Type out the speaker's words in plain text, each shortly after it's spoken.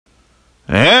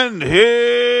And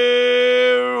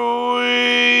here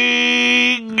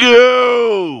we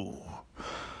go.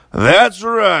 That's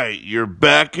right, you're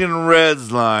back in Reds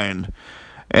Line.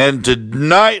 And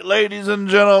tonight, ladies and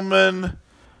gentlemen,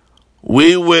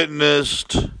 we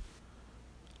witnessed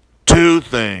two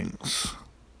things.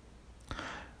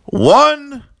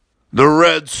 One, the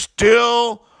Reds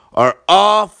still are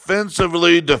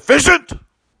offensively deficient.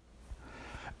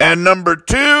 And number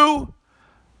two,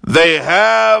 they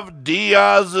have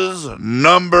Diaz's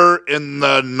number in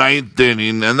the ninth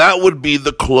inning, and that would be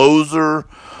the closer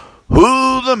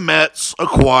who the Mets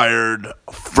acquired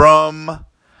from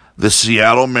the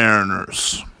Seattle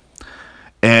Mariners.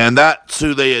 And that's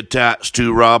who they attached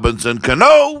to Robinson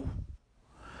Cano.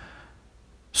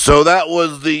 So that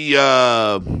was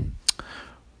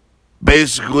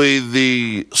basically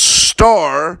the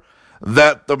star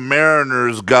that the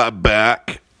Mariners got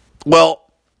back. Well,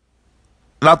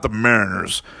 not the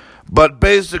Mariners, but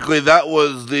basically that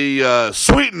was the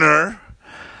sweetener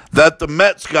that the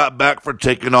Mets got back for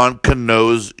taking on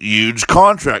Cano's huge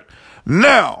contract.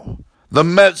 Now, the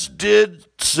Mets did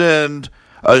send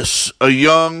a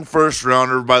young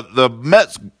first-rounder, but the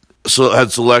Mets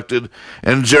had selected,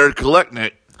 and Jarred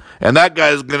Kelenic, and that guy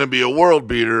is going to be a world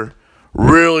beater.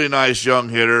 Really nice young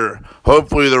hitter.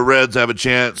 Hopefully the Reds have a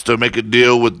chance to make a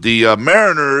deal with the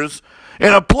Mariners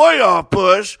in a playoff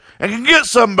push and can get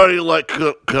somebody like,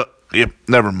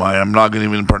 never mind, I'm not going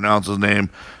to even pronounce his name,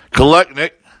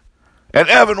 Kelenic and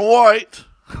Evan White.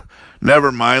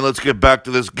 Never mind, let's get back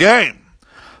to this game.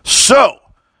 So,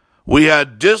 we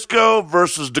had Disco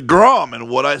versus DeGrom, and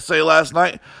what I say last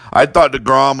night, I thought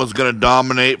DeGrom was going to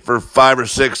dominate for 5 or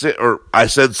 6, or I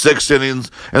said 6 innings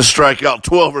and strike out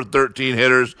 12 or 13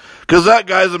 hitters, because that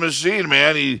guy's a machine,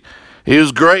 man. He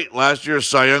was great last year's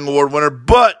Cy Young Award winner,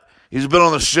 but he's been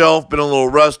on the shelf, been a little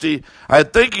rusty. I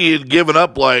think he had given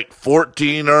up like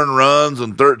 14 earned runs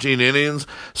in 13 innings,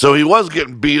 so he was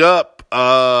getting beat up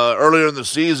earlier in the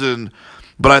season,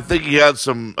 but I think he had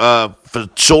some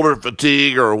shoulder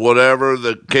fatigue or whatever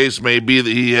the case may be that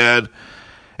he had.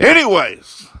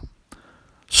 Anyways,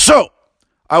 so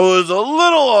I was a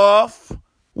little off,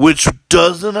 which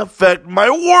doesn't affect my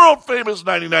world-famous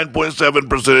 99.7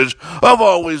 percentage of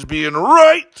always being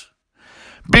right,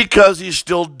 because he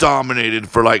still dominated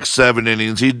for like 7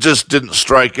 innings. He just didn't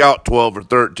strike out 12 or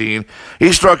 13.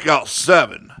 He struck out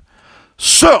 7.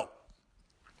 So,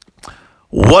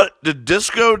 what did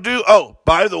Disco do? Oh,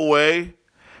 by the way,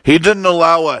 he didn't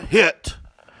allow a hit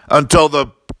until the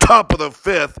top of the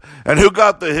 5th. And who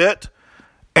got the hit?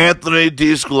 Anthony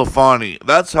DeSclafani.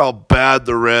 That's how bad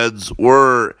the Reds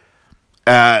were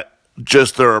at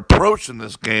just their approach in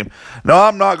this game. Now,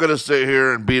 I'm not going to sit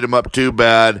here and beat him up too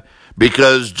bad,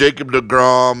 because Jacob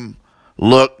deGrom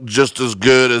looked just as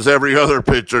good as every other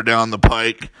pitcher down the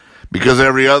pike, because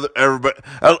everybody,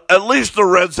 at least the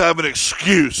Reds have an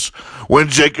excuse when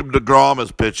Jacob deGrom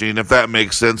is pitching, if that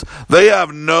makes sense. They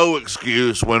have no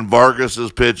excuse when Vargas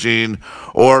is pitching,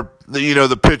 or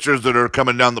the pitchers that are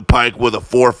coming down the pike with a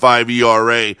 4.5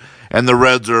 ERA, and the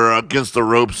Reds are against the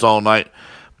ropes all night.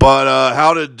 But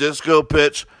how did Disco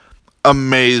pitch?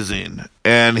 Amazing,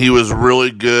 and he was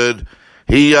really good.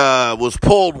 He was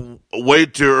pulled way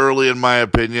too early, in my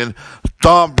opinion.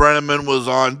 Tom Brenneman was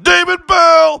on David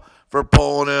Bell for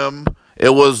pulling him.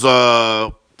 It was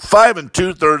 5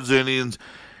 2/3 innings.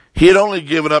 He had only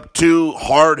given up 2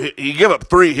 hard hit. He gave up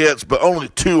 3 hits, but only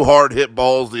 2 hard hit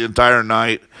balls the entire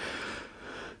night.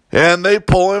 And they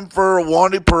pull him for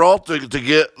Wandy Peralta to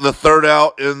get the 3rd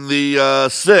out in the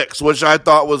 6th, which I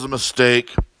thought was a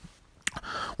mistake.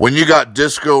 When you got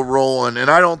Disco rolling, and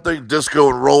I don't think Disco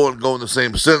and rolling go in the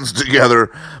same sentence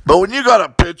together, but when you got a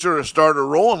pitcher or starter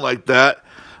rolling like that,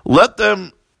 let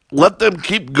them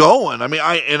keep going. I mean,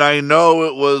 I know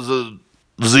it was a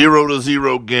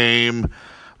 0-0 game,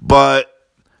 but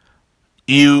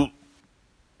you're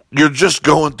just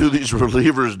going through these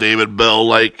relievers, David Bell.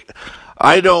 Like,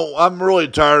 I'm really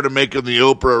tired of making the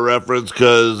Oprah reference,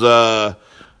 because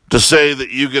to say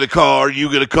that you get a car,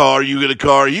 you get a car, you get a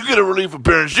car, you get a relief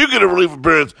appearance, you get a relief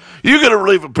appearance, you get a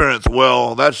relief appearance.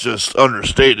 Well, that's just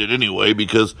understated anyway,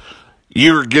 because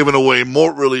you're giving away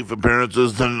more relief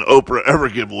appearances than Oprah ever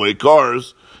gave away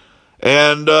cars.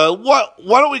 And why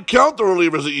don't we count the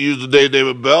relievers that you used today,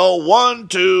 David Bell? 1,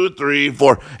 2, 3,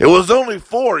 4. It was only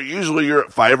 4. Usually you're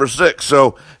at 5 or 6.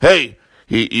 So, hey,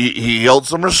 he held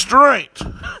some restraint.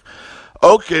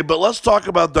 Okay, but let's talk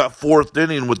about that 4th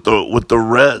inning with the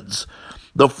Reds.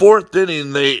 The 4th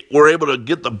inning, they were able to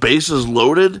get the bases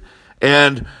loaded.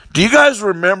 And do you guys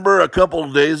remember a couple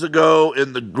of days ago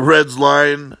in the Reds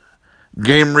Line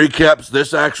game recaps,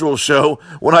 this actual show,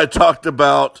 when I talked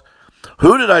about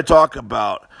who did I talk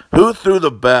about? Who threw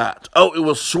the bat? Oh, it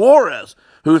was Suarez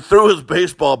who threw his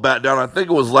baseball bat down. I think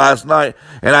it was last night,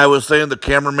 and I was saying the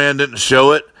cameraman didn't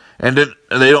show it, and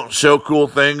they don't show cool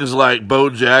things like Bo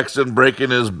Jackson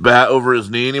breaking his bat over his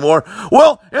knee anymore.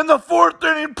 Well, in the fourth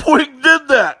inning, Puig did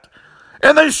that,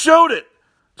 and they showed it.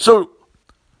 So,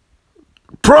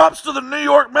 props to the New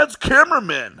York Mets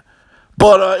cameraman.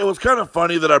 But it was kind of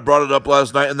funny that I brought it up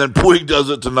last night, and then Puig does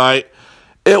it tonight.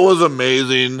 It was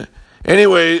amazing.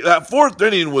 Anyway, that fourth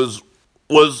inning was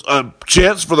a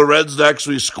chance for the Reds to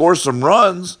actually score some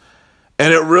runs,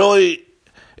 and it really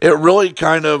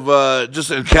kind of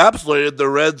just encapsulated the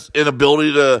Reds'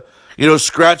 inability to,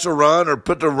 scratch a run or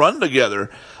put the run together.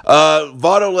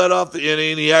 Votto led off the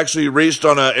inning. He actually reached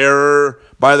on an error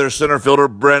by their center fielder,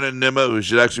 Brandon Nimmo, who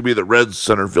should actually be the Reds'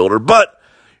 center fielder. But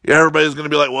everybody's going to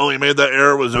be like, well, he made that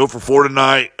error, was 0 for 4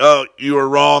 tonight. Oh, you were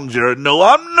wrong, Jared. No,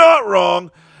 I'm not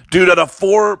wrong. Dude had a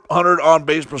 400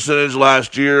 on-base percentage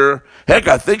last year. Heck,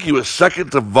 I think he was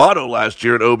second to Votto last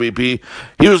year at OBP.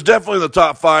 He was definitely in the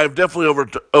top 5, definitely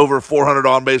over 400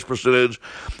 on-base percentage,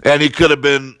 and he could have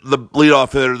been the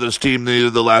leadoff hitter this team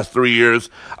needed the last 3 years.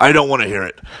 I don't want to hear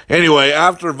it. Anyway,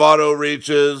 after Votto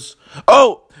reaches...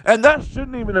 Oh, and that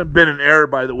shouldn't even have been an error,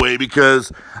 by the way,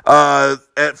 because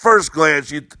at first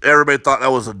glance, everybody thought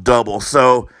that was a double.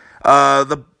 So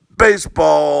the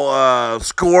baseball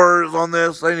scores on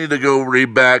this, they need to go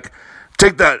read back,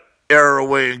 take that error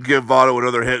away, and give Votto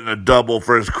another hit and a double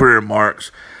for his career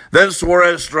marks. Then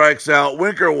Suarez strikes out,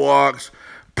 Winker walks,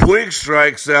 Puig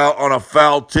strikes out on a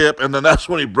foul tip, and then that's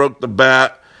when he broke the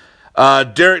bat.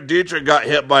 Derek Dietrich got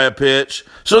hit by a pitch.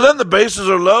 So then the bases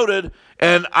are loaded,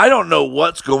 and I don't know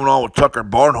what's going on with Tucker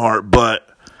Barnhart, but,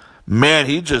 man,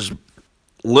 he just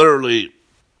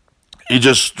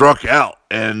struck out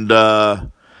and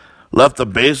left the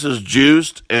bases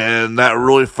juiced, and that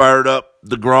really fired up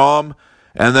DeGrom.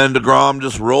 And then DeGrom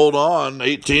just rolled on,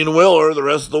 18-wheeler the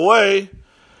rest of the way.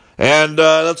 And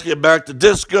let's get back to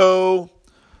Disco.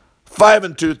 5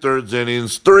 2/3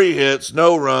 innings, 3 hits,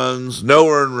 no runs, no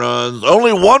earned runs,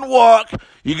 only 1 walk.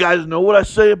 You guys know what I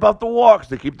say about the walks.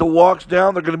 They keep the walks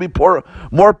down. They're going to be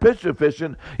more pitch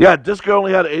efficient. Yeah, Disco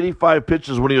only had 85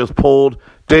 pitches when he was pulled.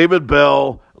 David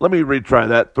Bell, let me retry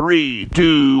that. 3,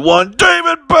 2, 1.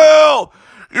 David Bell,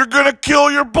 you're going to kill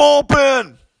your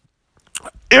bullpen.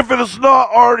 If it is not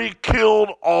already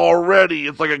killed already,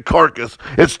 it's like a carcass.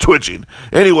 It's twitching.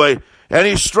 Anyway, and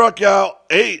he struck out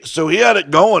 8, so he had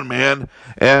it going, man.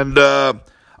 And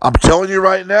I'm telling you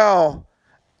right now,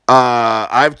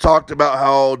 I've talked about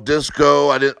how Disco,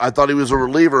 I thought he was a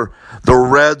reliever. The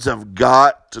Reds have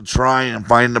got to try and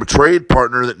find a trade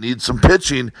partner that needs some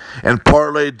pitching and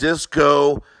parlay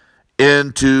Disco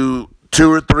into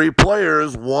 2 or 3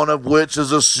 players, one of which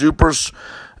is a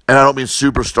and I don't mean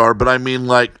superstar, but I mean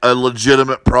like a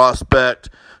legitimate prospect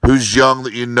who's young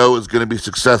that you know is going to be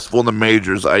successful in the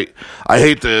majors. I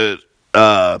hate to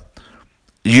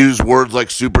use words like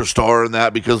superstar and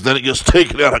that because then it gets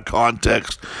taken out of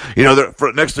context.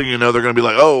 For next thing you know, they're going to be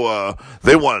like,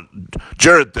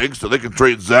 Jared thinks that they can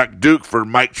trade Zach Duke for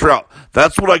Mike Trout.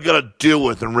 That's what I got to deal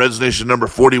with in Reds Nation number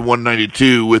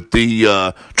 4192 with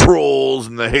the trolls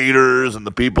and the haters and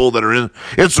the people that are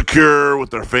insecure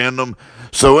with their fandom.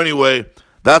 So anyway,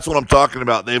 that's what I'm talking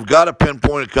about. They've got to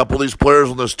pinpoint a couple of these players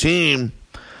on this team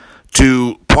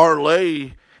to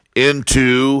parlay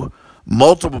into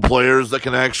multiple players that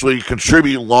can actually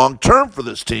contribute long-term for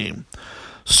this team.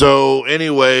 So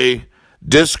anyway,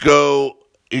 Disco,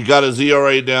 he got his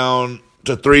ERA down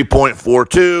to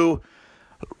 3.42.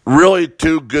 Really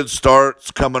 2 good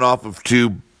starts coming off of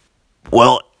 3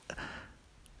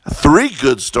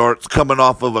 good starts coming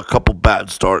off of a couple bad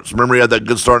starts. Remember, he had that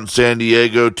good start in San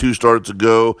Diego 2 starts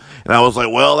ago, and I was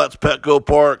like, well, that's Petco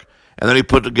Park. And then he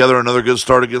put together another good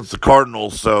start against the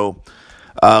Cardinals. So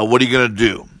what are you going to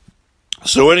do?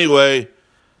 So anyway,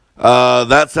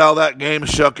 that's how that game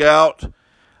shook out.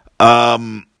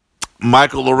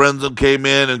 Michael Lorenzen came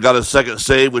in and got a second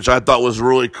save, which I thought was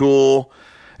really cool.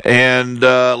 And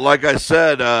like I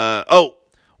said,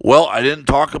 I didn't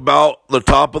talk about the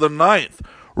top of the 9th.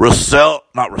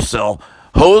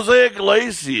 Jose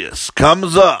Iglesias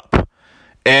comes up,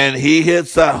 and he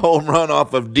hits that home run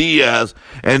off of Diaz,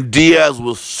 and Diaz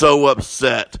was so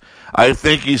upset. I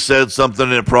think he said something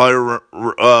that probably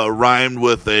rhymed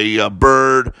with a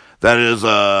bird. That is,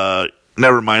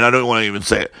 never mind, I don't want to even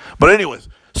say it. But anyways,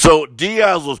 so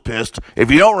Diaz was pissed.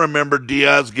 If you don't remember,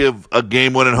 Diaz gave a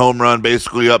game-winning home run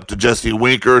basically up to Jesse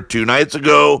Winker 2 nights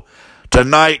ago.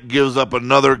 Tonight gives up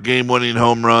another game-winning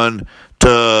home run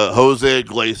to Jose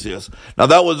Iglesias. Now,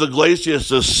 that was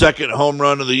Iglesias' second home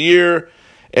run of the year,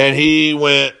 and he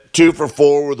went 2 for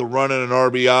 4 with a run and an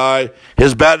RBI.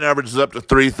 His batting average is up to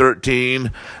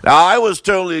 .313. Now, I was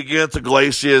totally against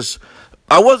Iglesias.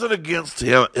 I wasn't against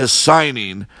his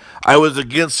signing. I was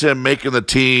against him making the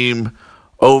team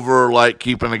over like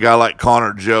keeping a guy like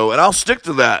Connor Joe. And I'll stick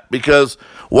to that because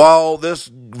while this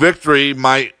victory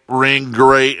might ring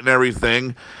great and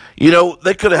everything,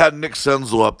 they could have had Nick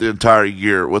Senzel up the entire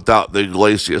year without the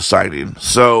Iglesias signing.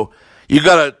 So you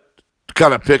got to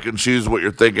kind of pick and choose what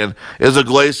you're thinking. Is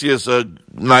Iglesias a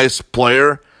nice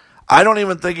player? I don't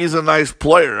even think he's a nice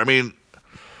player. I mean,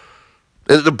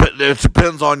 it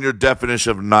depends on your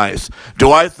definition of nice.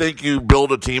 Do I think you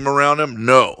build a team around him?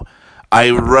 No.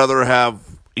 I would rather have,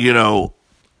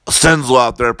 Senzel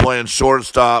out there playing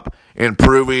shortstop,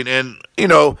 improving. And,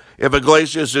 if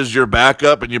Iglesias is your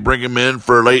backup and you bring him in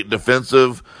for late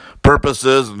defensive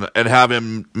purposes and have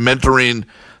him mentoring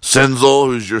Senzel,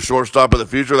 who's your shortstop of the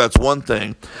future, that's one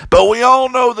thing. But we all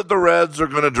know that the Reds are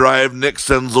going to drive Nick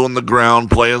Senzel in the ground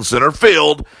playing center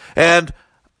field. And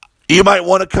you might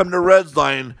want to come to Reds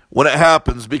Line when it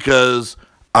happens because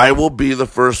I will be the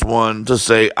first one to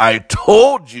say, I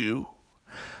told you.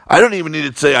 I don't even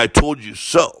need to say I told you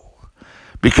so.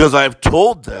 Because I've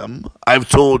told them, I've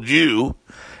told you,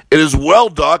 it is well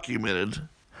documented.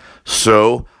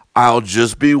 So I'll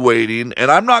just be waiting,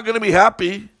 and I'm not going to be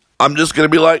happy. I'm just going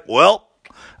to be like, well,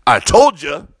 I told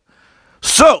you.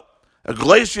 So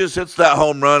Iglesias hits that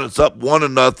home run. It's up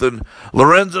 1-0.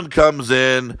 Lorenzen comes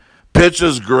in,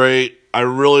 pitches great. I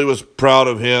really was proud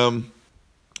of him.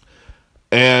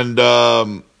 And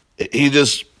he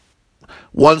just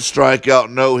one strikeout,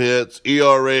 no hits,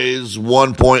 ERA's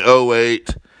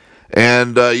 1.08,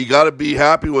 and you got to be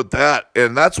happy with that.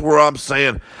 And that's where I'm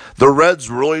saying the Reds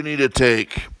really need to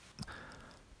take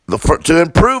to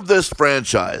improve this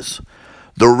franchise.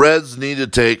 The Reds need to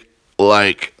take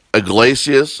like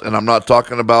Iglesias, and I'm not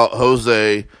talking about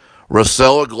Jose,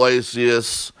 Raisel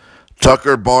Iglesias,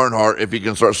 Tucker Barnhart, if he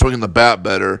can start swinging the bat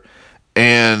better,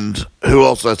 and who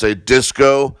else did I say?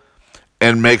 Disco,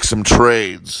 and make some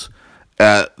trades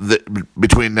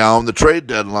between now and the trade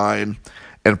deadline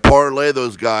and parlay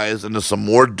those guys into some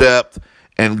more depth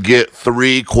and get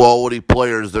 3 quality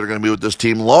players that are going to be with this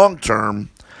team long term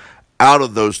out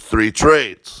of those 3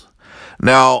 trades.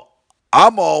 Now,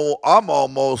 I'm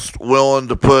almost willing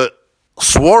to put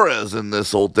Suarez in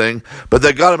this whole thing, but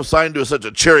they got him signed to such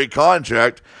a cherry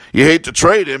contract. You hate to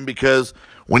trade him because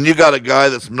when you got a guy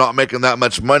that's not making that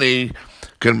much money,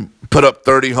 can put up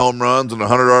 30 home runs and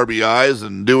 100 RBIs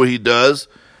and do what he does,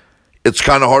 it's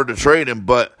kind of hard to trade him.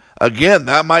 But again,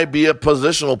 that might be a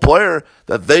positional player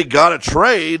that they got to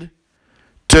trade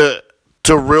to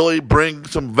really bring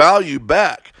some value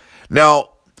back. Now,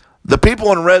 the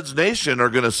people in Reds Nation are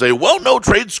going to say, well, no,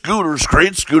 trade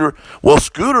Scooter. Well,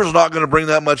 Scooter's not going to bring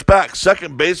that much back.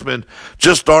 Second basemen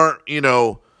just aren't,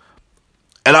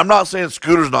 and I'm not saying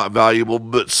Scooter's not valuable,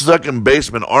 but second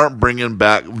basemen aren't bringing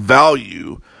back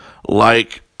value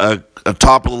like a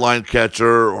top-of-the-line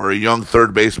catcher or a young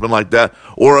third baseman like that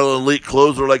or an elite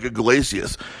closer like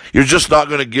Iglesias. You're just not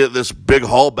going to get this big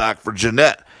haul back for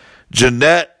Jeanette.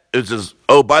 Jeanette is his,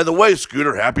 oh, by the way,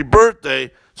 Scooter, happy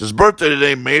birthday. It's his birthday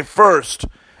today, May 1st.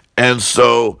 And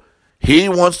so he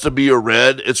wants to be a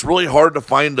Red. It's really hard to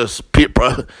find us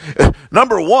people.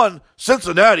 Number one,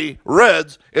 Cincinnati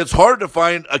Reds. It's hard to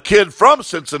find a kid from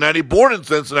Cincinnati, born in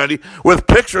Cincinnati, with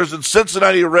pictures in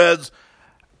Cincinnati Reds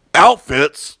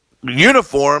outfits,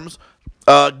 uniforms,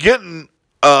 getting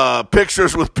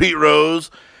pictures with Pete Rose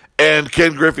and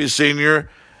Ken Griffey Sr.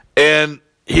 And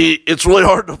it's really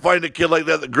hard to find a kid like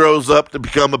that grows up to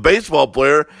become a baseball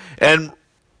player and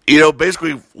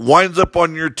basically winds up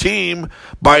on your team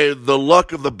by the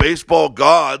luck of the baseball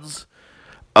gods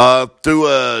through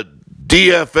a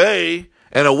DFA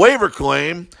and a waiver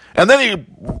claim, and then he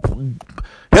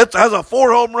has a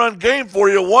 4 home run game for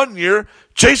you one year,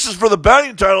 chases for the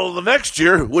batting title the next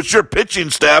year, which your pitching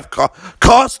staff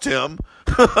cost him.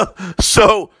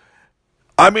 So,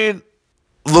 I mean,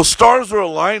 the stars are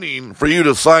aligning for you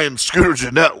to sign Scooter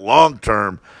Jeanette long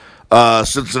term.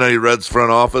 Cincinnati Reds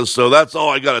front office. So that's all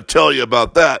I got to tell you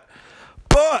about that.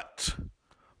 But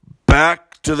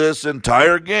back to this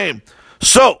entire game.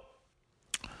 So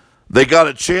they got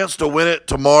a chance to win it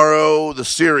tomorrow, the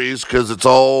series, because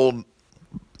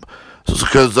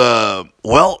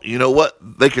well, you know what?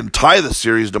 They can tie the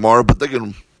series tomorrow, but they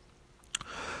can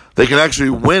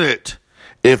actually win it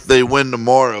if they win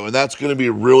tomorrow, and that's going to be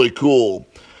really cool.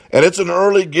 And it's an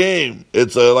early game.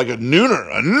 It's like a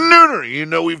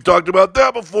nooner. We've talked about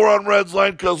that before on Reds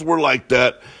Line because we're like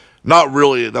that. Not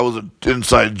really. That was an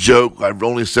inside joke. I've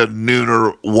only said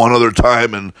nooner one other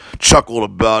time and chuckled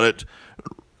about it.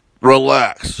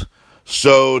 relax.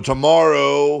 So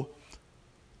tomorrow,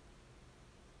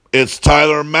 it's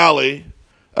Tyler Mahle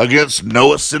against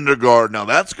Noah Syndergaard. Now,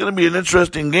 that's going to be an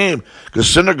interesting game because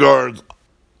Syndergaard's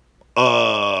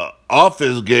off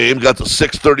his game got the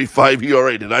 6.35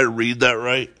 ERA. Did I read that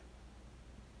right?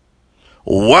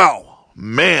 Wow,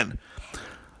 man.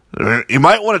 You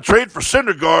might want to trade for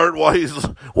Syndergaard while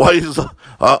he's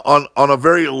on a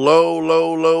very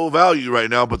low value right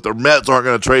now. But the Mets aren't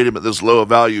going to trade him at this low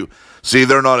value. See,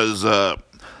 they're not as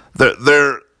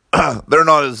they're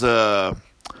not as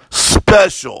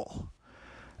special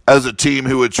as a team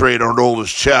who would trade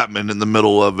Aroldis Chapman in the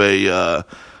middle of a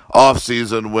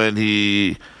offseason when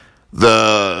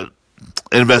the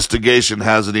investigation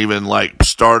hasn't even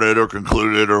started or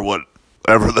concluded or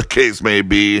whatever the case may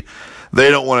be. They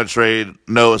don't want to trade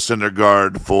Noah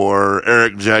Syndergaard for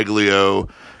Eric Jaglio,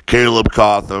 Caleb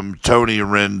Cotham, Tony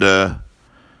Renda,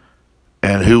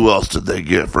 and who else did they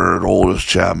get for Aroldis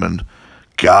Chapman?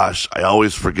 Gosh, I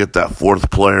always forget that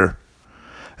fourth player.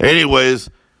 Anyways,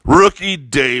 Rookie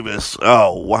Davis.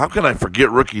 Oh, how can I forget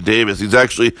Rookie Davis? He's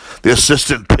actually the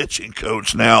assistant pitching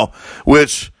coach now,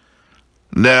 which,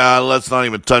 let's not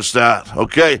even touch that.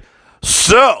 Okay,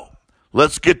 so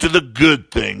let's get to the good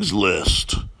things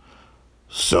list.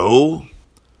 So,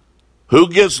 who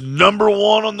gets number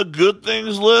one on the good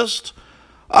things list?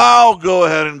 I'll go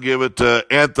ahead and give it to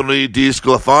Anthony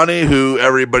DeSclafani, who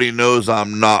everybody knows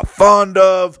I'm not fond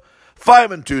of. 5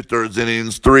 2/3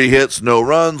 innings, 3 hits, no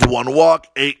runs, 1 walk,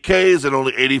 8 Ks, and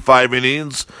only 85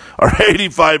 innings.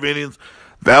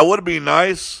 That would be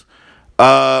nice.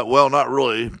 Well, not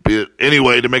really. But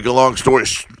anyway, to make a long story,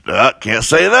 can't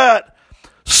say that.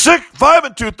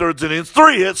 5 2/3 innings,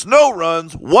 3 hits, no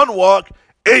runs, 1 walk,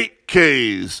 8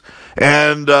 Ks.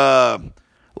 And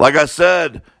like I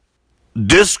said,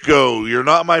 Disco, you're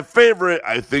not my favorite.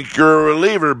 I think you're a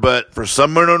reliever, but for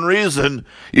some unknown reason,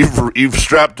 you've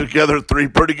strapped together 3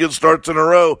 pretty good starts in a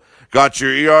row. Got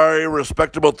your ERA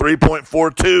respectable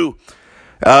 3.42.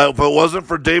 If it wasn't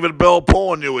for David Bell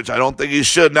pulling you, which I don't think he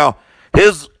should. Now,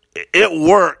 it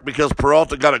worked because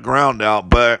Peralta got a ground out,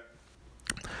 but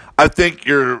I think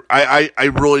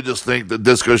I really just think that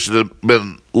Disco should have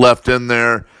been left in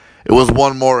there. It was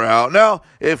 1 more out. Now,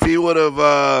 if he would have,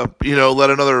 let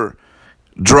another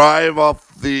drive off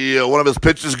one of his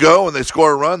pitches go and they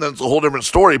score a run, then it's a whole different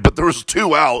story. But there was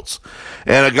 2 outs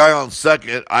and a guy on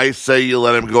second. I say you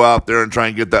let him go out there and try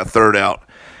and get that 3rd out.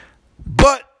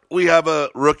 But we have a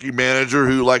rookie manager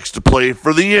who likes to play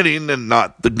for the inning and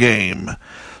not the game.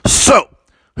 So,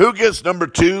 who gets number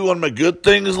 2 on my good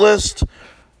things list?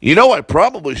 I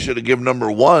probably should have given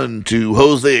number 1 to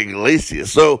Jose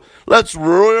Iglesias. So let's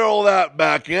reel that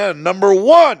back in. Number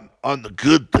 1 on the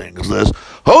good things list,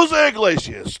 Jose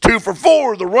Iglesias, 2 for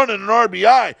 4, the run and an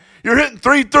RBI. You're hitting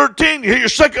 .313. You hit your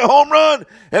 2nd home run,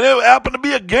 and it happened to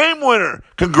be a game winner.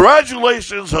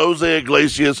 Congratulations, Jose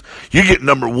Iglesias. You get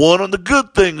number 1 on the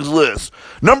good things list.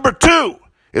 Number 2,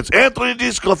 it's Anthony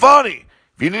DeSclafani.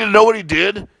 If you need to know what he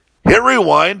did, hit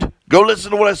rewind. Go listen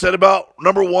to what I said about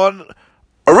number 1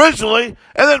 originally,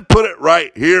 and then put it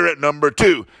right here at number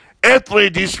 2. Anthony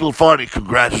DeSclafani,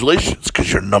 congratulations,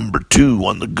 because you're number 2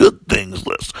 on the good things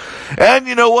list. And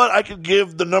you know what? I could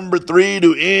give the number 3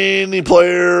 to any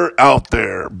player out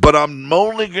there, but I'm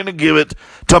only going to give it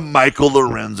to Michael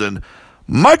Lorenzen.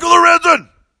 Michael Lorenzen,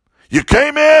 you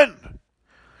came in.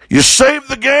 You saved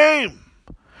the game.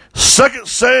 2nd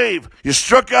save. You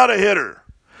struck out a hitter.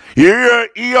 Your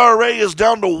ERA is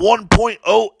down to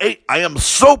 1.08. I am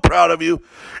so proud of you.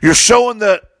 You're showing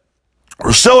that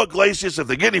Rossell Iglesias, if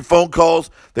they get any phone calls,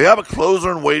 they have a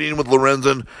closer in waiting with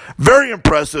Lorenzen. Very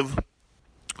impressive.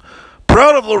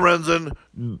 Proud of Lorenzen.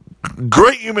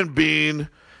 Great human being.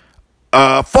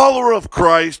 Follower of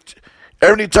Christ.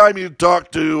 Every time you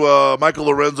talk to Michael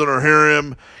Lorenzen or hear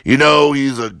him,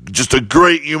 he's just a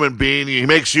great human being. He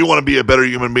makes you want to be a better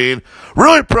human being.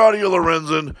 Really proud of you,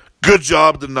 Lorenzen. Good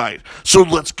job tonight. So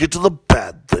let's get to the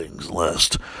bad things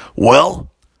list.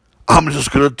 Well, I'm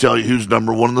just going to tell you who's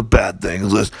number 1 on the bad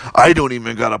things list. I don't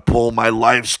even got to pull my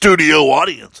live studio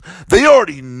audience. They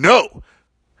already know.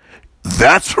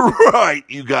 That's right,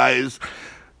 you guys.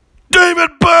 David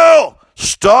Bell,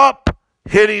 stop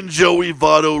hitting Joey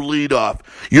Votto leadoff.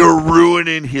 You're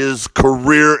ruining his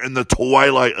career in the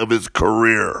twilight of his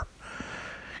career.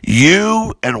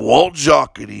 You and Walt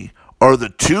Jocketty are the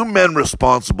 2 men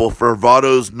responsible for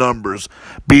Votto's numbers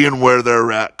being where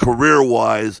they're at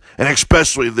career-wise, and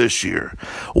especially this year.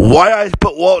 Why I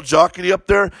put Walt Jocketty up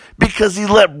there? Because he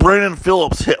let Brandon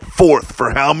Phillips hit 4th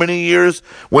for how many years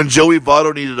when Joey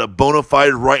Votto needed a bona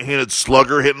fide right-handed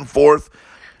slugger hitting 4th?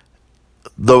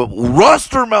 The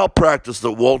roster malpractice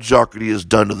that Walt Jocketty has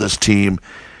done to this team,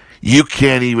 you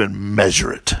can't even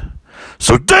measure it.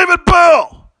 So David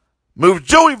Bell moves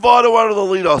Joey Votto out of the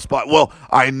leadoff spot. Well,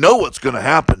 I know what's going to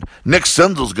happen. Nick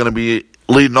Senzel's going to be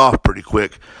leading off pretty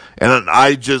quick. And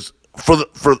I just,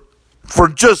 for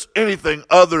just anything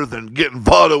other than getting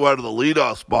Votto out of the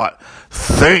leadoff spot,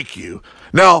 thank you.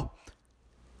 Now,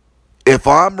 if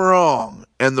I'm wrong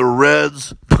and the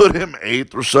Reds put him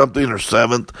 8th or something or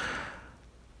 7th,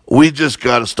 we just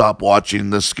got to stop watching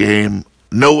this game.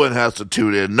 No one has to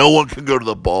tune in. No one can go to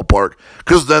the ballpark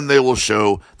because then they will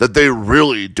show that they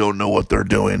really don't know what they're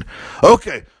doing.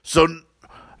 Okay, so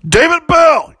David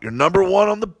Bell, you're number 1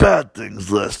 on the bad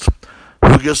things list.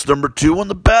 Who gets number 2 on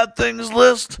the bad things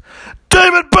list?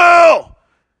 David Bell!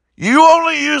 You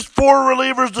only used 4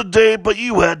 relievers today, but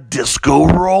you had Disco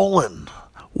rolling.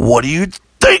 What are you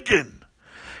thinking?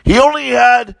 He only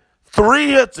had 3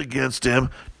 hits against him,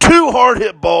 2 hard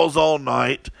hit balls all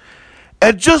night.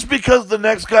 And just because the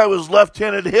next guy was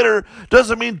left-handed hitter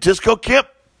doesn't mean Disco can't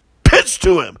pitch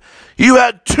to him. You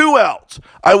had 2 outs.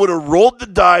 I would have rolled the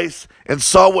dice and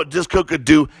saw what Disco could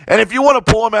do. And if you want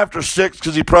to pull him after 6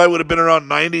 because he probably would have been around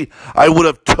 90, I would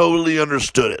have totally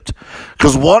understood it.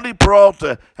 Because Wandy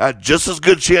Peralta had just as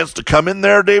good chance to come in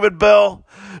there, David Bell,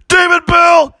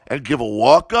 and give a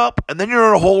walk-up, and then you're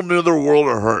in a whole nother world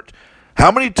of hurt. How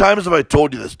many times have I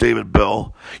told you this, David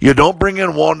Bell? You don't bring in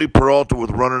Wandy Peralta with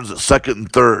runners at 2nd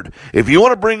and 3rd. If you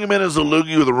want to bring him in as a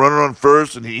loogie with a runner on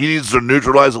 1st and he needs to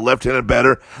neutralize a left-handed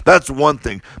batter, that's one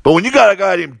thing. But when you got a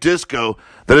guy named Disco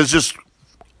that is just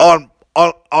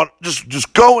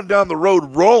just going down the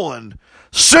road rolling,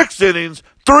 6 innings,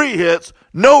 3 hits,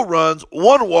 no runs,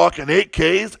 1 walk, and 8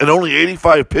 Ks, and only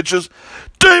 85 pitches.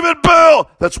 David Bell!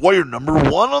 That's why you're number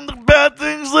 1 on the bad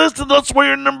things list, and that's why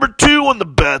you're number 2 on the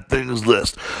bad things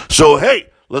list. So, hey,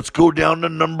 let's go down to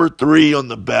number 3 on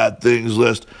the bad things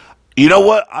list. You know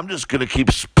what? I'm just going to keep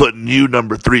putting you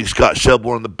number 3, Scott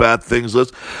Schebler, on the bad things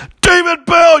list. David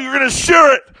Bell, you're going to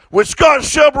share it with Scott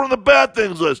Schebler on the bad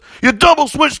things list. You double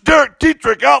switch Derek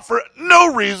Dietrich out for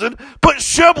no reason. Put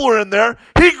Schebler in there.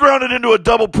 He grounded into a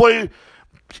double play.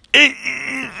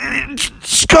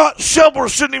 Scott Schebler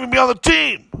shouldn't even be on the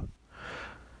team.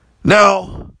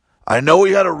 Now, I know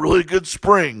he had a really good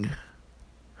spring,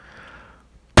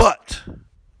 but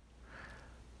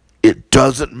it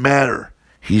doesn't matter.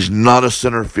 He's not a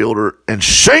center fielder, and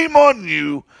shame on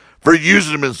you for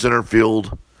using him in center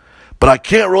field, but I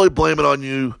can't really blame it on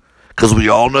you because we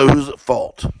all know who's at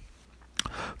fault.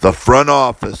 The front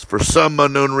office, for some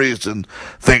unknown reason,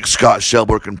 thinks Scott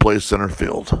Schebler can play center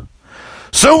field.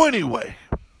 So anyway,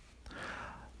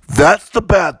 that's the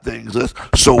bad things list.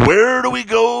 So where do we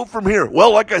go from here?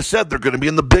 Well, like I said, they're going to be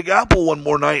in the Big Apple one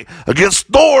more night against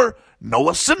Thor,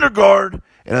 Noah Syndergaard,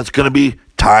 and it's going to be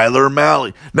Tyler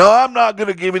Mahle. Now, I'm not going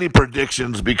to give any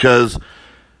predictions because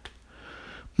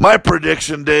my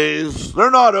prediction days,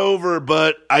 they're not over,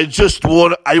 but I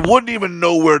wouldn't even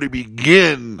know where to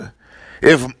begin.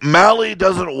 If Mahle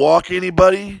doesn't walk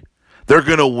anybody, they're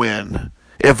going to win.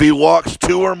 If he walks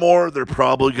 2 or more, they're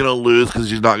probably going to lose because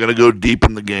he's not going to go deep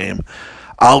in the game.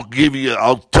 I'll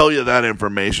tell you that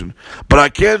information.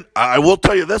 But I will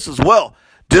tell you this as well.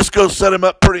 Disco set him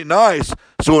up pretty nice.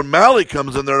 So when Mahle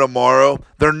comes in there tomorrow,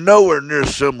 they're nowhere near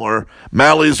similar.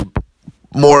 Mally's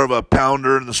more of a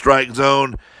pounder in the strike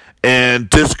zone. And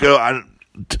Disco, I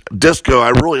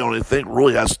really only think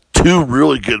really has 2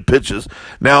 really good pitches.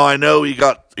 Now I know he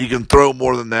can throw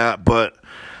more than that, but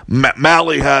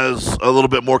Mahle has a little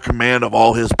bit more command of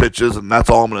all his pitches, and that's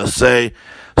all I'm going to say.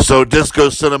 So Disco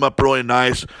set him up really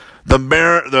nice. The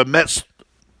Mets,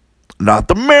 not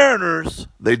the Mariners,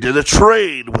 they did a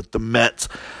trade with the Mets.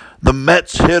 The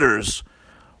Mets hitters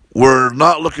were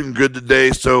not looking good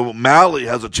today, so Mahle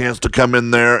has a chance to come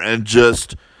in there and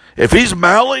just, if he's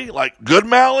Mahle, like good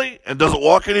Mahle, and doesn't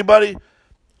walk anybody,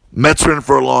 Mets are in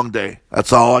for a long day.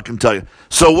 That's all I can tell you.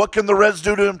 So what can the Reds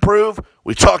do to improve?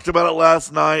 We talked about it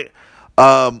last night.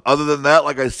 Other than that,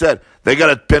 like I said, they got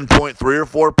to pinpoint 3 or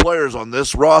 4 players on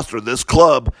this roster, this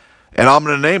club, and I'm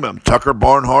going to name them. Tucker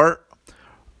Barnhart,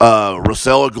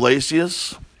 Raisel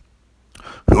Iglesias.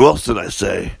 Who else did I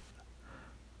say?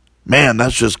 Man,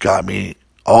 that's just got me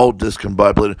all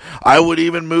discombobulated. I would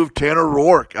even move Tanner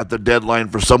Roark at the deadline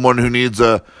for someone who needs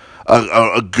a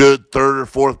good 3rd or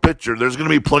 4th pitcher. There's going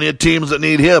to be plenty of teams that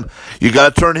need him. You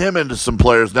got to turn him into some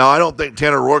players. Now, I don't think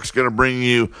Tanner Roark's going to bring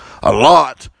you a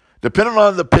lot, depending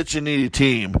on the pitching needy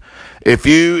team.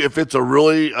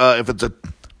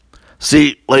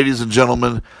 See, ladies and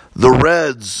gentlemen, the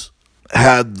Reds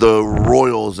had the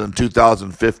Royals in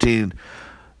 2015.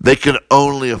 They could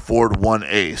only afford 1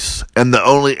 ace, and the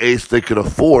only ace they could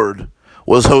afford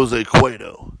was Jose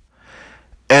Cueto.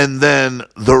 And then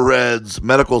the Reds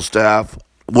medical staff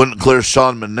wouldn't clear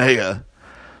Sean Manaea,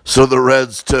 so the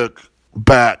Reds took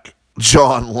back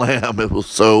John Lamb. It was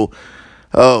so,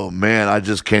 oh man, I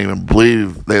just can't even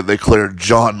believe they cleared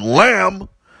John Lamb.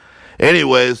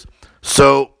 Anyways,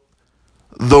 so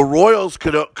the Royals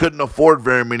couldn't afford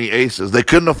very many aces. They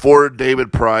couldn't afford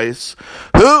David Price,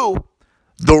 who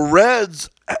the Reds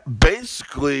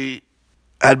basically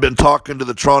had been talking to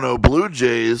the Toronto Blue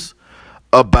Jays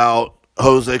about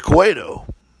Jose Cueto.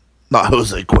 Not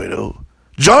Jose Cueto.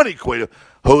 Johnny Cueto.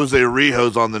 Jose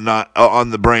Rijo's on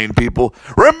the brain, people.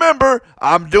 Remember,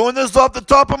 I'm doing this off the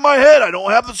top of my head. I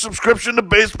don't have the subscription to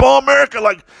Baseball America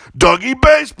like Dougie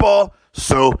Baseball.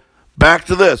 So, back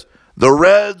to this. The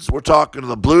Reds were talking to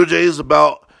the Blue Jays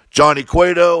about Johnny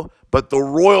Cueto, but the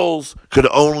Royals could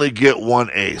only get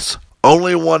one ace.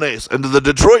 Only one ace. And the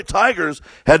Detroit Tigers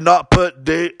had not put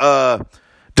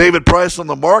David Price on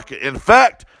the market. In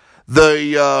fact,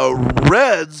 the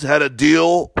Reds had a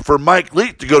deal for Mike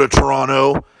Leake to go to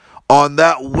Toronto on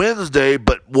that Wednesday,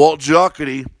 but Walt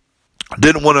Giacotti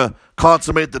didn't want to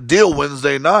consummate the deal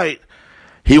Wednesday night.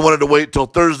 He wanted to wait till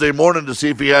Thursday morning to see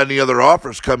if he had any other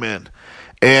offers come in.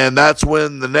 And that's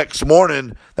when the next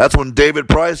morning, that's when David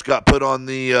Price got put on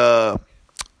the,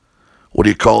 what do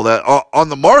you call that, on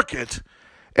the market.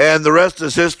 And the rest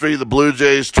is history. The Blue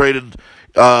Jays traded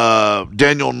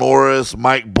Daniel Norris,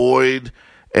 Mike Boyd,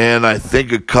 and I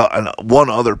think one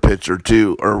other pitcher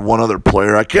too, or one other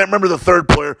player. I can't remember the third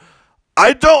player.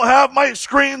 I don't have my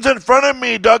screens in front of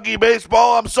me, Dougie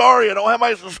Baseball. I'm sorry. I don't have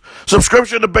my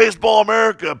subscription to Baseball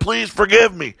America. Please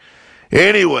forgive me.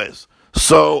 Anyways,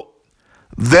 so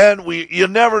then you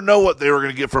never know what they were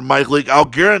going to get from Mike Leake. I'll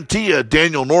guarantee you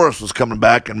Daniel Norris was coming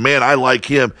back, and man, I like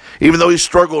him. Even though he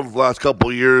struggled the last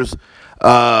couple of years,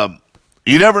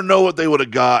 you never know what they would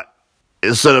have got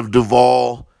instead of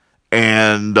Duvall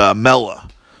and Mella.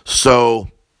 So,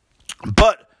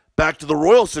 but back to the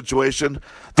Royals situation,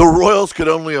 the Royals could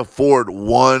only afford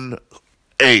one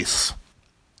ace.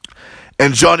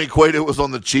 And Johnny Cueto was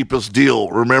on the cheapest deal.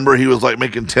 Remember, he was like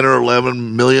making 10 or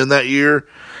 11 million that year.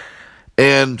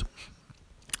 And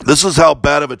this is how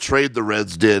bad of a trade the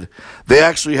Reds did. They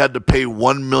actually had to pay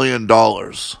 $1 million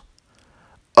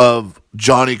of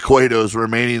Johnny Cueto's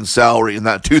remaining salary in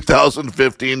that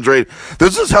 2015 trade.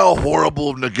 This is how horrible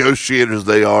of negotiators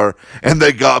they are. And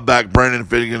they got back Brandon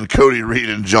Finnegan, Cody Reed,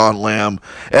 and John Lamb.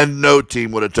 And no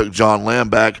team would have took John Lamb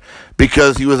back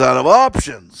because he was out of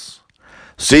options.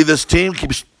 See, this team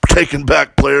keeps taking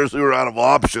back players who are out of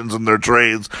options in their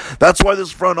trades. That's why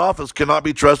this front office cannot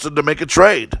be trusted to make a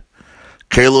trade.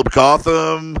 Caleb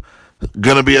Cotham,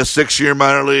 going to be a 6-year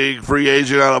minor league free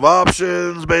agent out of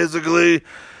options, basically.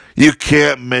 You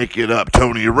can't make it up.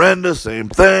 Tony Renda, same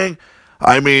thing.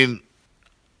 I mean,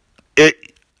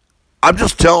 I'm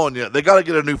just telling you, they got to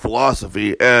get a new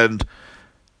philosophy.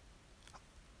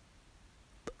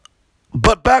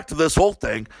 But back to this whole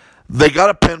thing, they got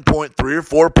to pinpoint 3 or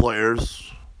 4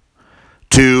 players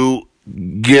to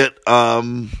get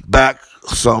back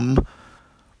some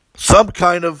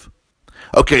kind of,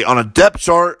 okay, on a depth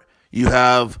chart, you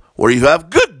have where you have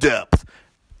good depth,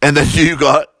 and then you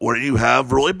got where you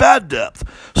have really bad depth.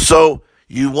 So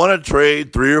you want to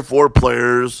trade 3 or 4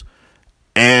 players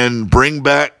and bring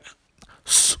back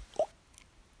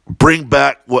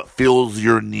what fills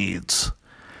your needs.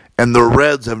 And the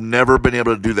Reds have never been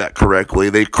able to do that correctly.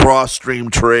 They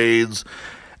cross-stream trades,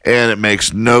 and it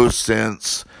makes no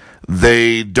sense.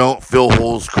 They don't fill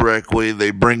holes correctly.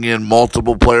 They bring in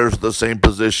multiple players at the same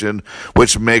position,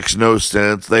 which makes no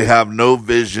sense. They have no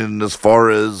vision as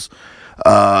far as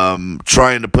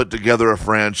trying to put together a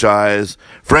franchise.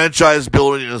 Franchise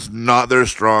building is not their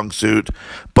strong suit.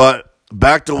 But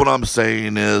back to what I'm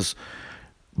saying is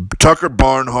Tucker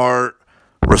Barnhart,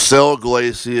 Raisel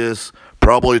Iglesias,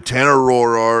 probably Tanner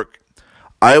Roark.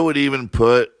 I would even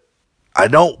I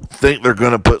don't think they're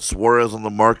going to put Suarez on the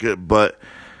market, but,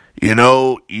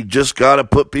 you just got to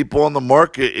put people on the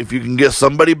market if you can get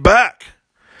somebody back.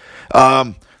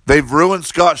 They've ruined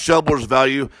Scott Schebler's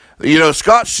value.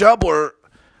 Scott Schebler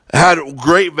had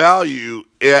great value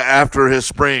after his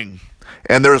spring,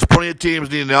 and there was plenty of teams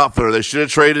needing an outfielder. They should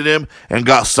have traded him and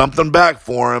got something back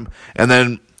for him, and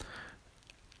then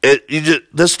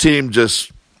this team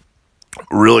just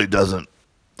really doesn't.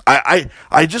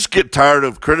 I just get tired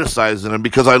of criticizing them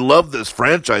because I love this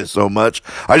franchise so much.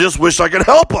 I just wish I could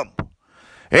help them.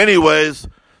 Anyways,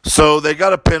 so they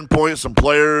got to pinpoint some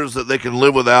players that they can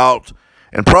live without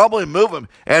and probably move them.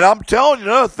 And I'm telling you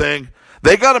another thing,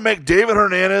 they got to make David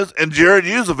Hernandez and Jared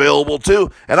Hughes available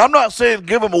too. And I'm not saying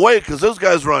give them away because those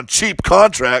guys are on cheap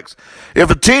contracts. If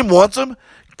a team wants them,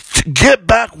 get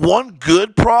back one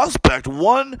good prospect, and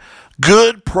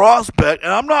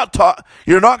I'm not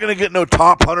you're not going to get no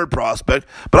top 100 prospect,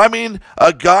 but I mean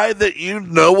a guy that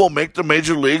will make the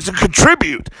major leagues and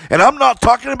contribute. And I'm not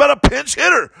talking about a pinch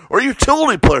hitter or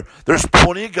utility player. There's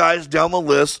plenty of guys down the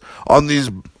list on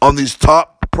these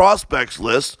top prospects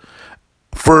lists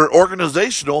for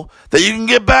organizational that you can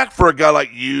get back for a guy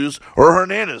like Hughes or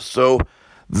Hernandez. So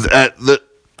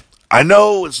I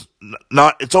know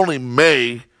it's only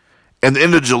May, and the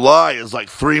end of July is like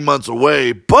 3 months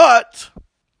away, but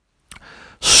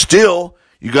still,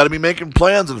 you got to be making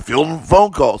plans and fielding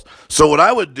phone calls. So what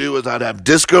I would do is I'd have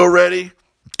Disco ready,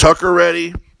 Tucker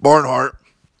ready, Barnhart,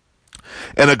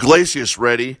 and Iglesias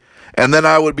ready, and then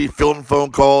I would be fielding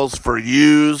phone calls for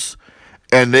Hughes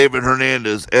and David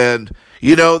Hernandez. And,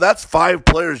 that's 5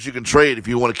 players you can trade if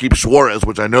you want to keep Suarez,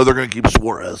 which I know they're going to keep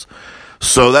Suarez.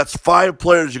 So that's 5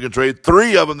 players you can trade,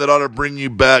 3 of them that ought to bring you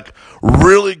back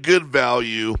really good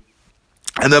value.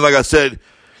 And then, like I said,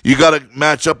 you got to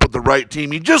match up with the right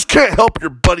team. You just can't help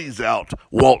your buddies out,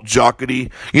 Walt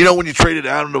Jocketty. When you traded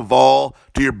Adam Duvall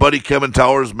to your buddy Kevin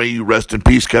Towers, may you rest in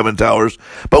peace, Kevin Towers.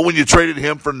 But when you traded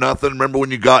him for nothing, remember when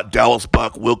you got Dallas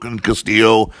Buck, Wilkin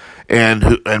Castillo,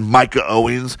 and Micah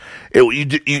Owings?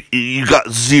 You got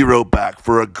 0 back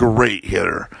for a great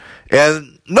hitter.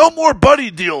 And no more buddy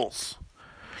deals.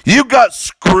 You got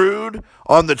screwed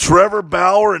on the Trevor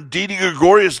Bauer and Didi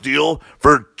Gregorius deal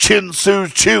for Chin-Soo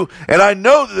Choo. And I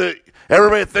know that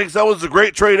everybody thinks that was the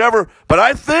great trade ever, but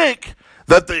I think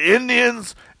that the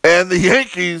Indians and the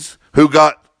Yankees, who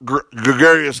got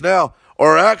Gregorius now,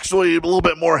 are actually a little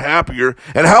bit more happier.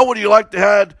 And how would you like to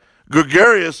have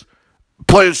Gregorius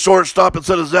playing shortstop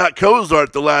instead of Zach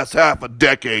Cozart the last half a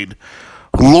decade?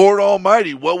 Lord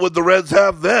Almighty, what would the Reds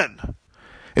have then?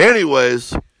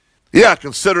 Anyways, yeah,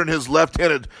 considering his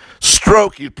left-handed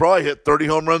stroke, he'd probably hit 30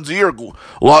 home runs a year, a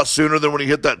lot sooner than when he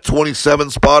hit that 27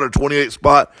 spot or 28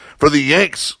 spot for the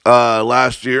Yanks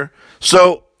last year.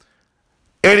 So,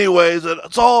 anyways,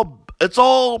 it's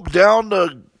all down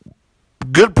to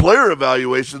good player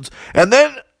evaluations. And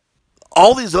then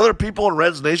all these other people in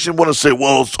Reds Nation want to say,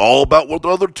 well, it's all about what the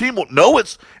other team will. No,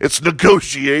 it's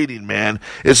negotiating, man.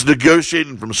 It's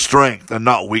negotiating from strength and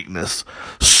not weakness.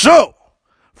 So,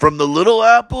 from the Little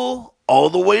Apple all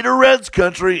the way to Reds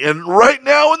country, and right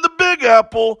now in the Big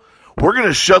Apple, we're going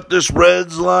to shut this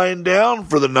Reds line down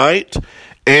for the night.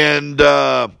 And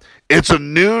it's a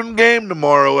noon game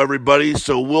tomorrow, everybody,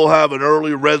 so we'll have an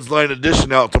early Reds line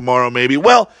edition out tomorrow maybe.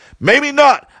 Well, maybe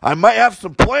not. I might have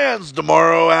some plans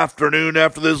tomorrow afternoon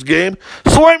after this game,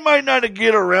 so I might not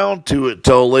get around to it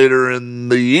till later in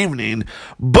the evening.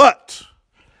 But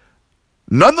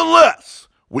nonetheless,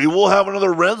 we will have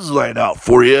another Reds line out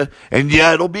for you. And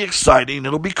yeah, it'll be exciting.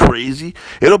 It'll be crazy.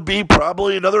 It'll be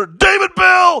probably another David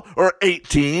Bell or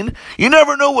 18. You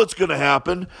never know what's going to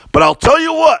happen. But I'll tell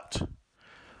you what.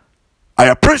 I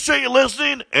appreciate you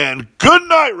listening, and good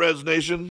night, Reds Nation.